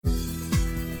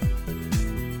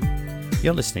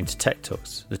You're listening to Tech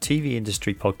Talks, the TV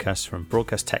industry podcast from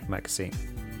Broadcast Tech Magazine.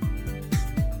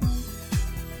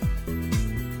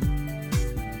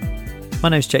 My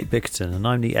name's Jake Bickerton and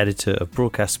I'm the editor of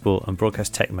Broadcast Sport and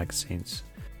Broadcast Tech magazines.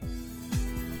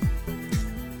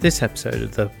 This episode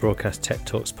of the Broadcast Tech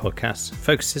Talks podcast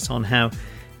focuses on how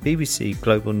BBC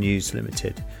Global News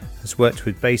Limited has worked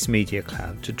with Base Media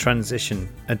Cloud to transition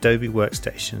Adobe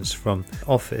workstations from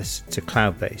Office to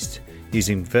cloud-based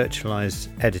using virtualized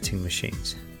editing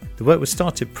machines. The work was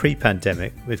started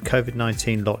pre-pandemic with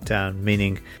COVID-19 lockdown,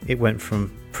 meaning it went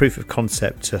from proof of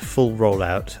concept to full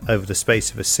rollout over the space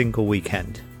of a single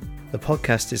weekend. The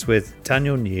podcast is with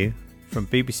Daniel New from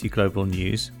BBC Global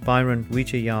News, Byron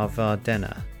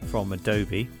Wijayawardena from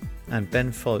Adobe, and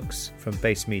Ben Folks from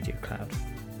Base Media Cloud.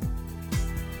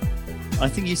 I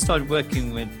think you started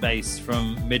working with Base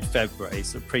from mid-February,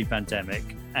 so pre-pandemic,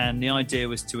 and the idea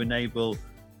was to enable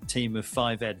a team of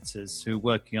 5 editors who are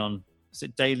working on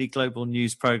daily global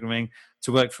news programming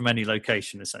to work from any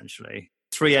location, essentially.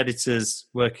 3 editors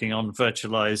working on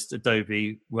virtualized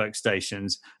Adobe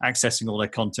workstations, accessing all their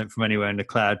content from anywhere in the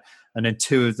cloud, and then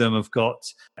 2 of them have got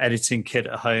editing kit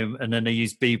at home, and then they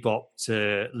use Bebop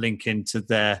to link into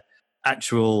their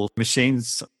actual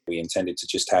machines. We intended to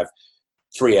just have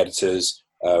 3 editors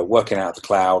working out of the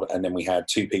cloud, and then we had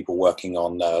 2 people working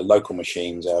on local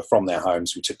machines from their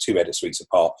homes. We took 2 edit suites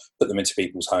apart, put them into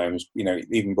people's homes,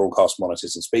 even broadcast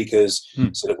monitors and speakers,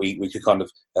 so that we could kind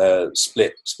of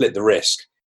split the risk.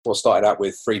 What started out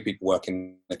with 3 people working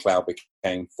in the cloud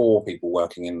became 4 people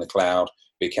working in the cloud,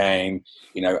 became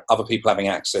other people having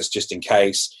access just in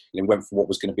case. We went from what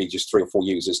was going to be just 3 or 4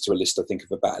 users to a list, I think,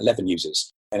 of about 11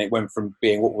 users. And it went from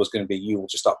being what was going to be you will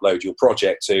just upload your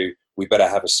project to we better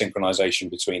have a synchronization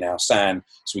between our SAN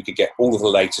so we could get all of the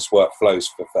latest workflows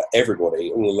for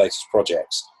everybody, all the latest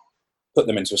projects, put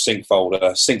them into a sync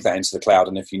folder, sync that into the cloud,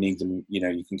 and if you need them,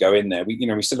 you can go in there.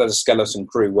 We still had a skeleton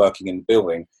crew working in the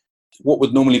building. What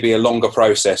would normally be a longer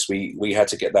process, we had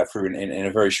to get that through in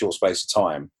a very short space of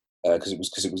time. Because it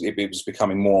was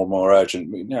becoming more and more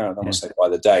urgent. I don't want to say by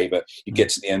the day, but you get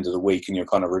to the end of the week and you're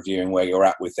kind of reviewing where you're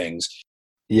at with things.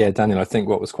 Yeah, Daniel, I think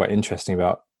what was quite interesting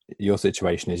about your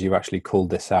situation is you actually called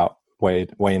this out way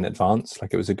in advance.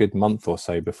 Like it was a good month or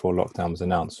so before lockdown was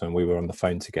announced when we were on the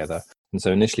phone together. And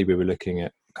so initially we were looking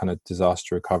at kind of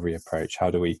disaster recovery approach. How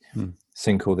do we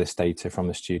sync all this data from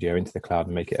the studio into the cloud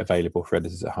and make it available for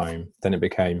editors at home? Then it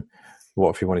became,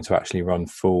 what if we wanted to actually run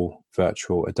full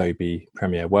virtual Adobe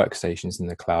Premiere workstations in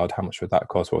the cloud? How much would that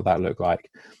cost? What would that look like?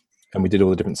 And we did all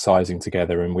the different sizing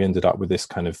together, and we ended up with this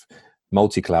kind of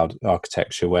multi-cloud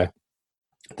architecture where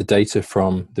the data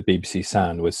from the BBC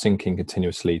SAN was syncing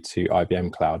continuously to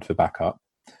IBM Cloud for backup,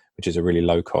 which is a really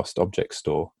low-cost object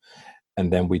store.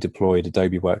 And then we deployed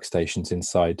Adobe workstations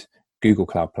inside Google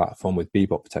Cloud Platform with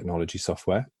Bebop technology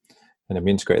software. And then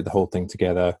we integrated the whole thing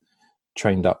together,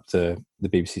 trained up the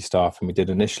BBC staff, and we did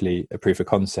initially a proof of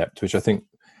concept, which I think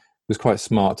was quite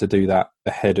smart to do that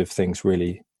ahead of things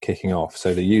really kicking off.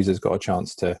 So the users got a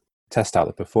chance to test out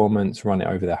the performance, run it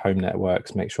over their home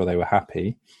networks, make sure they were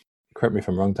happy. Correct me if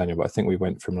I'm wrong, Daniel, but I think we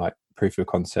went from like proof of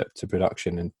concept to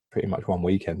production in pretty much one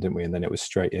weekend, didn't we? And then it was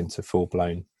straight into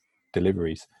full-blown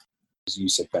deliveries. As you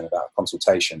said, Ben, about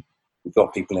consultation, we've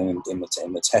got people in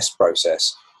the test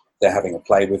process. They're having a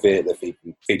play with it. They're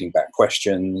feeding back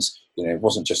questions. It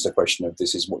wasn't just a question of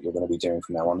this is what you're going to be doing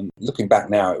from now on. And looking back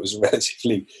now, it was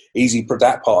relatively easy.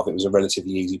 That part of it was a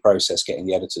relatively easy process, getting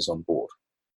the editors on board.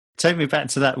 Take me back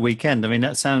to that weekend. I mean,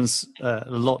 that sounds a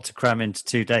lot to cram into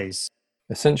 2 days.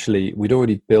 Essentially, we'd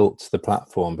already built the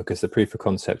platform because the proof of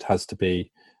concept has to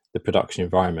be the production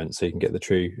environment so you can get the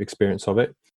true experience of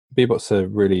it. Bebop's a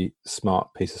really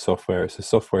smart piece of software. It's a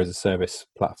software as a service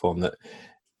platform that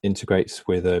integrates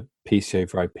with a PC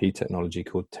over IP technology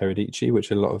called Teradici,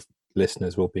 which a lot of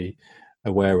listeners will be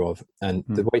aware of. And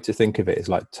the way to think of it is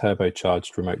like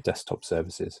turbocharged remote desktop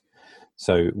services.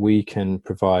 So we can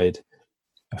provide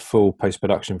a full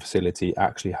post-production facility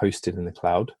actually hosted in the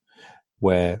cloud,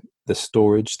 where the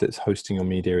storage that's hosting your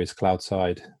media is cloud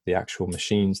side. The actual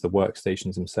machines, the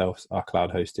workstations themselves are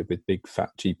cloud hosted with big fat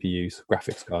GPUs,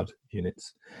 graphics card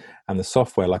units. And the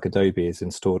software like Adobe is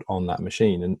installed on that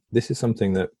machine. And this is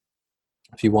something that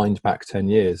if you wind back 10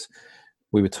 years,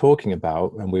 we were talking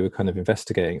about and we were kind of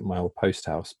investigating at my old post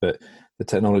house, but the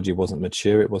technology wasn't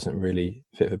mature. It wasn't really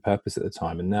fit for purpose at the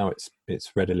time. And now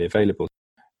it's readily available.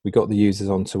 We got the users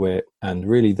onto it, and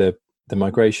really the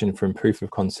migration from proof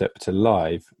of concept to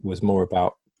live was more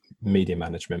about media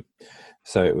management.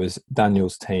 So it was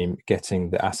Daniel's team getting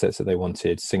the assets that they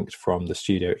wanted synced from the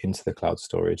studio into the cloud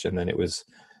storage, and then it was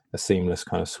a seamless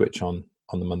kind of switch on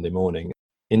the Monday morning.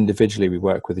 individually, we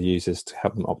work with the users to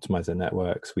help them optimize their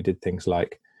networks. We did things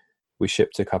like we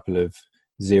shipped a couple of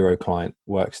zero client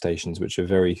workstations, which are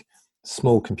very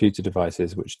small computer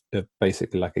devices, which are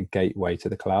basically like a gateway to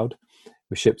the cloud.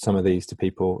 We shipped some of these to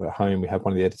people at home. We had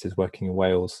one of the editors working in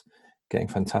Wales, getting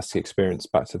fantastic experience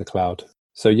back to the cloud.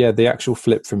 So yeah, the actual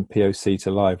flip from POC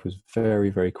to live was very,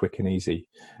 very quick and easy.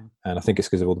 And I think it's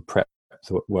because of all the prep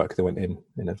work that went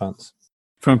in advance.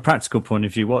 From a practical point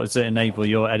of view, what does it enable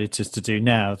your editors to do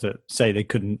now that, say, they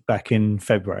couldn't back in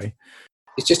February?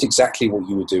 It's just exactly what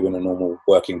you would do in a normal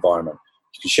work environment.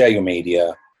 You can share your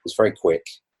media. It's very quick.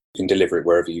 You can deliver it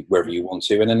wherever you want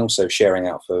to. And then also sharing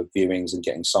out for viewings and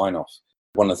getting sign-off.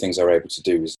 One of the things they're able to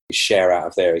do is share out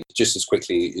of there just as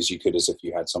quickly as you could as if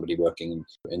you had somebody working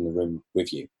in the room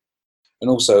with you. And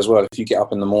also as well, if you get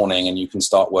up in the morning and you can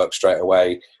start work straight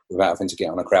away without having to get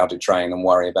on a crowded train and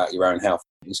worry about your own health,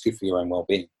 it's good for your own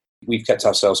well-being. We've kept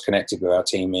ourselves connected with our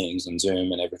team meetings and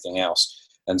Zoom and everything else.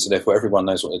 And so therefore everyone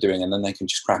knows what they're doing and then they can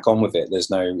just crack on with it. There's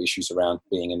no issues around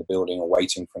being in the building or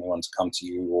waiting for anyone to come to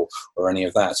you or any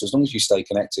of that. So as long as you stay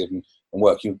connected and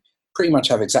work, you pretty much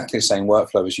have exactly the same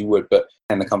workflow as you would, but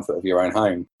in the comfort of your own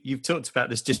home. You've talked about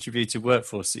this distributed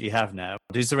workforce that you have now.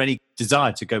 Is there any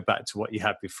desire to go back to what you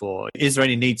had before? Is there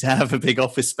any need to have a big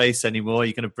office space anymore? Are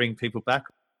you going to bring people back?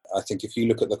 I think if you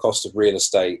look at the cost of real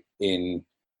estate in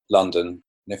London,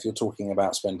 and if you're talking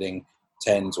about spending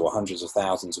tens or hundreds of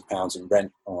thousands of pounds in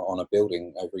rent on a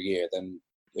building over a year, then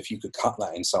if you could cut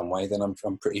that in some way, then I'm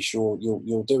pretty sure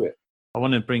you'll do it. I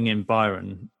want to bring in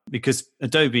Byron because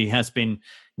Adobe has been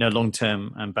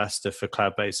long-term ambassador for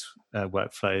cloud-based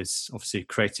workflows. Obviously,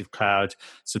 Creative Cloud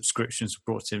subscriptions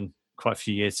were brought in quite a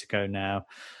few years ago now,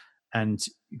 and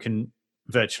you can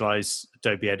virtualize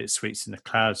Adobe Edit Suites in the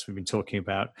clouds we've been talking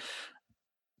about.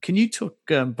 Can you talk,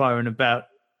 Byron, about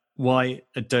why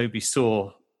Adobe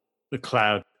saw the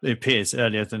cloud, it appears,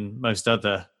 earlier than most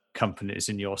other companies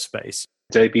in your space?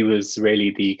 Adobe was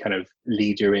really the kind of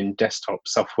leader in desktop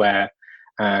software,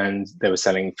 and they were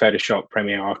selling Photoshop,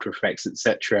 Premiere, After Effects,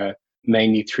 etc.,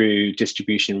 mainly through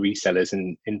distribution resellers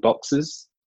in boxes.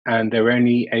 And they were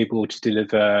only able to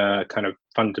deliver kind of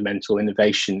fundamental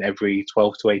innovation every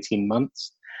 12 to 18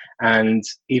 months. And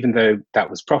even though that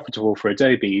was profitable for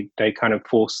Adobe, they kind of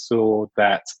foresaw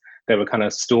that there were kind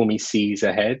of stormy seas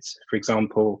ahead. For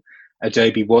example,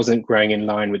 Adobe wasn't growing in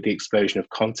line with the explosion of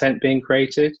content being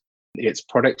created. Its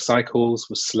product cycles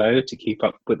were slow to keep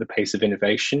up with the pace of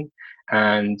innovation,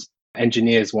 and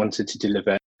engineers wanted to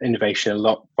deliver innovation a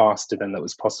lot faster than that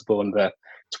was possible in the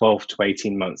 12 to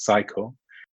 18 month cycle.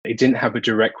 It didn't have a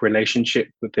direct relationship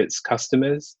with its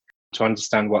customers to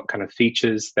understand what kind of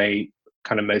features they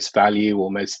kind of most value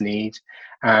or most need,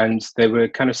 and they were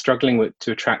kind of struggling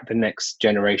to attract the next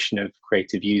generation of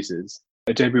creative users.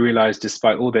 Adobe realized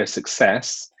despite all their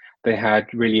success, they had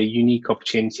really a unique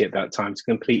opportunity at that time to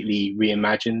completely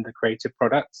reimagine the creative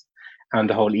product and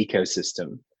the whole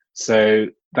ecosystem. So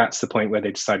that's the point where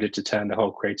they decided to turn the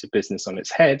whole creative business on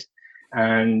its head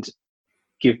and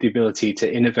give the ability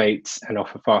to innovate and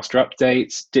offer faster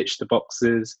updates, ditch the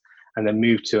boxes, and then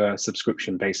move to a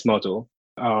subscription-based model.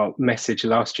 Our message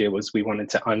last year was we wanted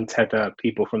to untether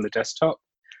people from the desktop.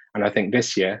 And I think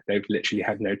this year they've literally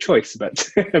had no choice but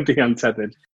to be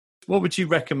untethered. What would you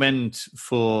recommend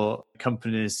for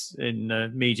companies in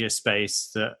the media space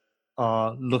that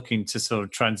are looking to sort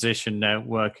of transition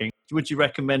networking? Would you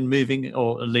recommend moving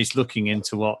or at least looking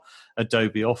into what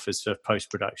Adobe offers for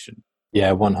post-production?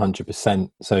 Yeah, 100%.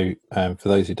 So for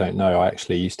those who don't know, I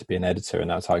actually used to be an editor, and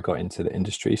that's how I got into the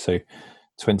industry. So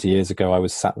 20 years ago, I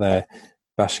was sat there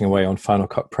bashing away on Final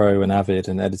Cut Pro and Avid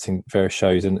and editing various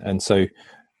shows. And so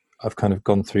I've kind of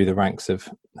gone through the ranks of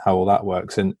how all that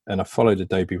works, and I followed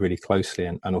Adobe really closely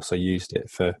and also used it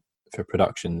for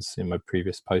productions in my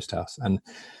previous post house. And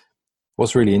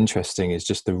what's really interesting is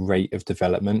just the rate of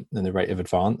development and the rate of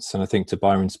advance. And I think to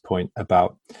Byron's point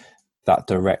about that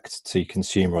direct to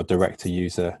consumer or direct to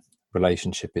user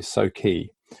relationship is so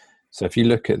key. So if you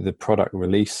look at the product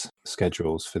release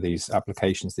schedules for these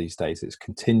applications these days, it's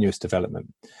continuous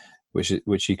development, which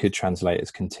you could translate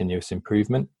as continuous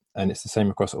improvement. And it's the same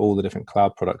across all the different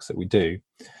cloud products that we do.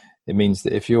 It means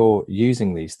that if you're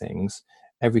using these things,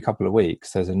 every couple of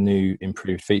weeks, there's a new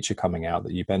improved feature coming out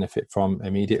that you benefit from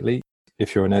immediately.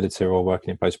 If you're an editor or working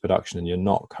in post-production and you're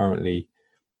not currently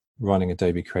running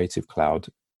Adobe Creative Cloud,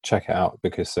 check it out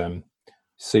because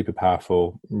super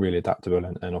powerful, really adaptable,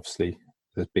 and obviously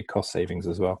there's big cost savings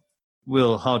as well.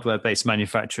 Will hardware-based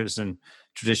manufacturers and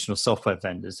traditional software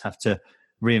vendors have to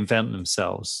reinvent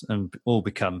themselves and all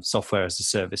become software as a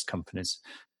service companies?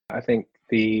 I think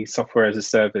the software as a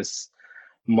service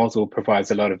model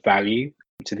provides a lot of value.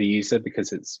 to the user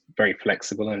because it's very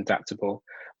flexible and adaptable.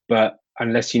 But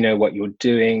unless you know what you're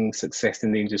doing, success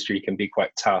in the industry can be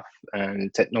quite tough,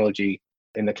 and technology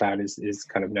in the cloud is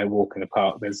kind of no walk in the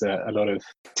park. There's a lot of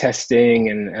testing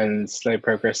and slow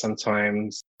progress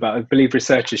sometimes. But I believe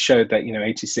research has showed that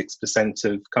 86%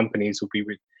 of companies will be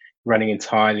running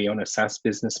entirely on a SaaS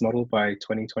business model by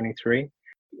 2023.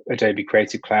 Adobe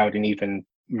Creative Cloud and even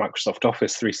Microsoft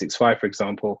Office 365, for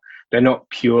example, they're not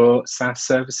pure SaaS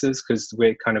services because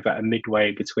we're kind of at a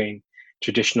midway between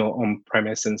traditional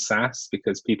on-premise and SaaS,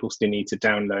 because people still need to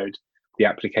download the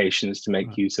applications to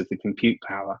make use of the compute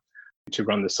power to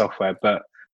run the software. But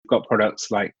we've got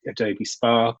products like Adobe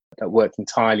Spark that work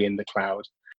entirely in the cloud.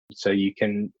 So you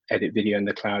can edit video in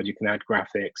the cloud, you can add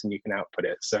graphics, and you can output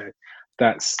it. So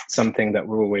that's something that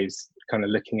we're always kind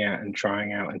of looking at and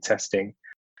trying out and testing.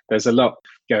 There's a lot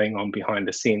going on behind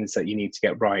the scenes that you need to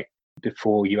get right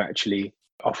before you actually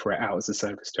offer it out as a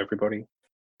service to everybody.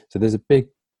 So there's a big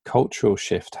cultural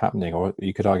shift happening, or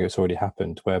you could argue it's already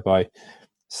happened, whereby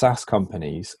SaaS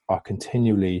companies are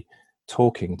continually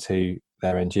talking to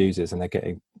their end users and they're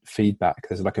getting feedback.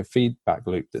 There's like a feedback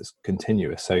loop that's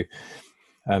continuous. So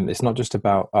it's not just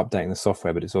about updating the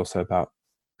software, but it's also about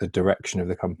the direction of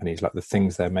the companies, like the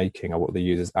things they're making are what the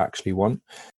users actually want.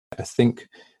 I think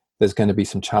there's going to be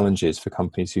some challenges for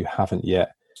companies who haven't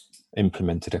yet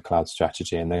implemented a cloud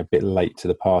strategy and they're a bit late to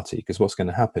the party, because what's going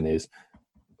to happen is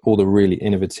all the really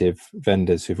innovative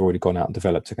vendors who've already gone out and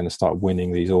developed are going to start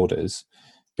winning these orders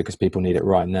because people need it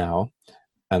right now.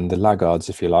 And the laggards,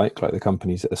 if you like the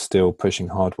companies that are still pushing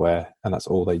hardware and that's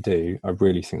all they do, I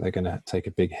really think they're going to take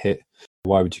a big hit.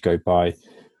 Why would you go buy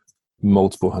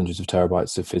multiple hundreds of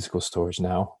terabytes of physical storage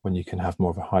now when you can have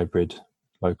more of a hybrid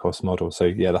low-cost model? So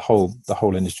yeah, the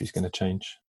whole industry is going to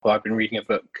change. Well, I've been reading a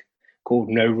book called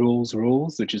No Rules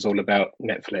Rules, which is all about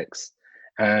Netflix.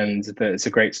 And it's a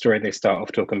great story. They start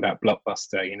off talking about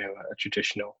Blockbuster, a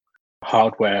traditional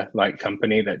hardware-like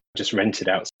company that just rented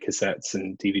out cassettes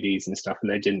and DVDs and stuff,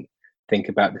 and they didn't think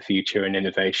about the future and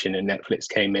innovation. And Netflix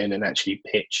came in and actually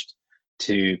pitched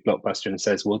to Blockbuster and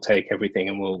says, we'll take everything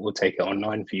and we'll take it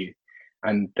online for you.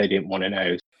 And they didn't want to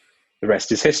know. The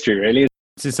rest is history, really.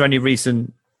 Is there any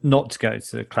reason not to go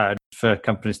to the cloud for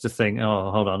companies to think,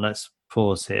 oh, hold on, let's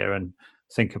pause here and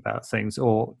think about things?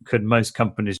 Or could most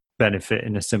companies benefit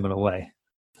in a similar way?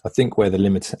 I think where the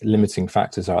limiting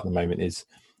factors are at the moment is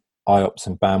IOPS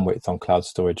and bandwidth on cloud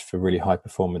storage for really high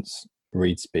performance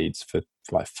read speeds for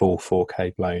like full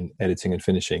 4K blown editing and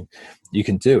finishing. You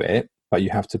can do it, but you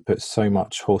have to put so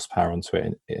much horsepower onto it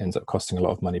and it ends up costing a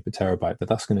lot of money per terabyte. But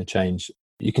that's going to change.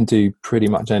 You can do pretty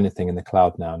much anything in the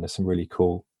cloud now, and there's some really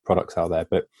cool products out there.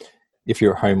 But if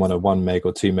you're at home on a 1 meg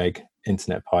or 2 meg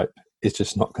internet pipe, it's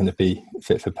just not going to be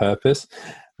fit for purpose.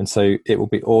 And so it will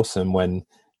be awesome when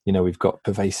we've got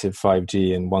pervasive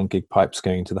 5G and 1 gig pipes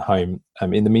going to the home.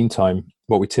 In the meantime,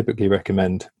 what we typically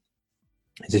recommend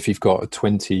is if you've got a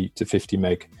 20 to 50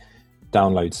 meg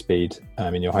download speed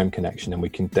in your home connection, and we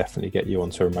can definitely get you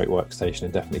onto a remote workstation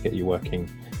and definitely get you working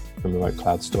from remote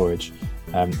cloud storage.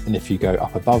 And if you go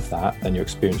up above that, then your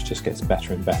experience just gets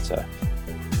better and better.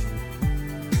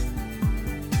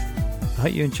 I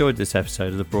hope you enjoyed this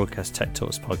episode of the Broadcast Tech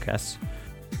Talks podcast.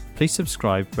 Please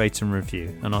subscribe, rate and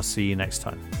review, and I'll see you next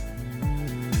time.